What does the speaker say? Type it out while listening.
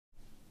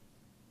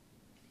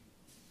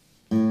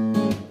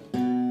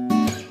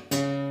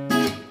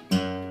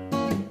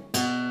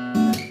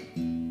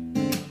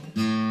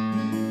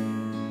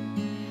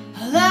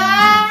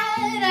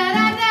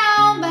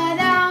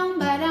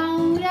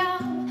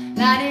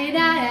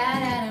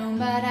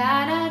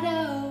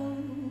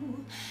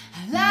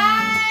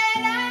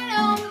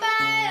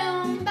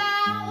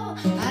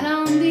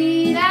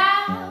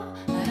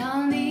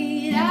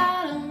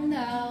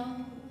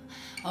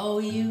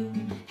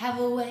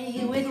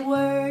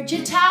heard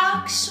you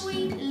talk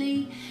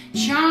sweetly,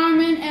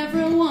 charming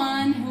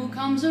everyone who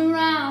comes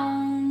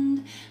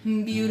around.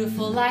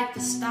 Beautiful like the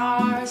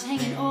stars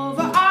hanging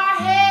over our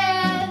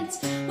heads.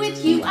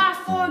 With you I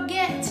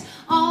forget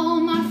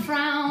all my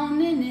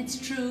frowning, it's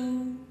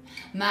true.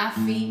 My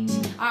feet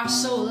are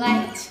so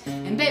light,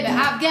 and baby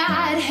I've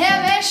got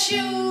heavy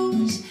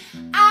shoes.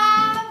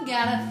 I've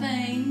got a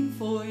thing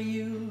for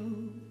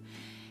you.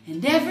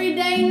 And every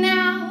day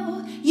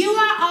now, you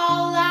are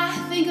all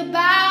I think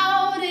about.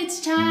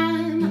 It's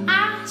time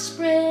I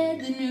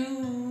spread the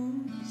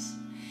news.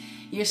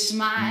 Your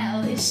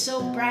smile is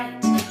so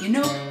bright, you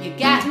know you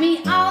got me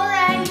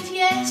alright.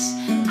 Yes,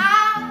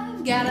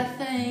 I've got a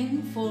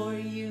thing for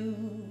you.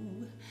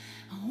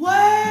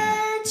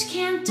 Words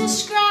can't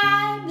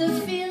describe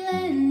the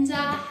feelings I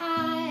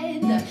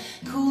hide, the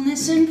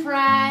coolness and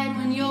pride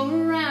when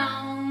you're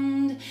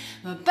around.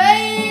 But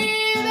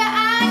baby,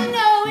 I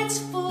know it's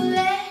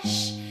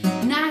foolish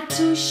not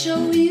to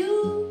show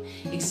you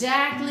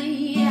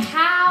exactly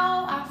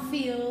how I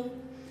feel.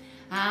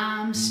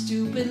 I'm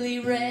stupidly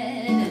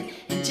red,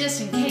 and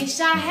just in case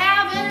I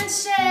haven't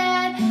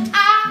said,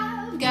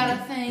 I've got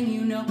a thing,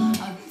 you know,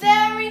 a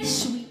very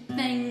sweet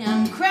thing.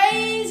 I'm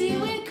crazy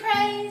with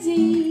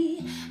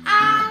crazy.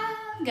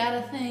 I've got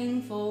a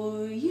thing for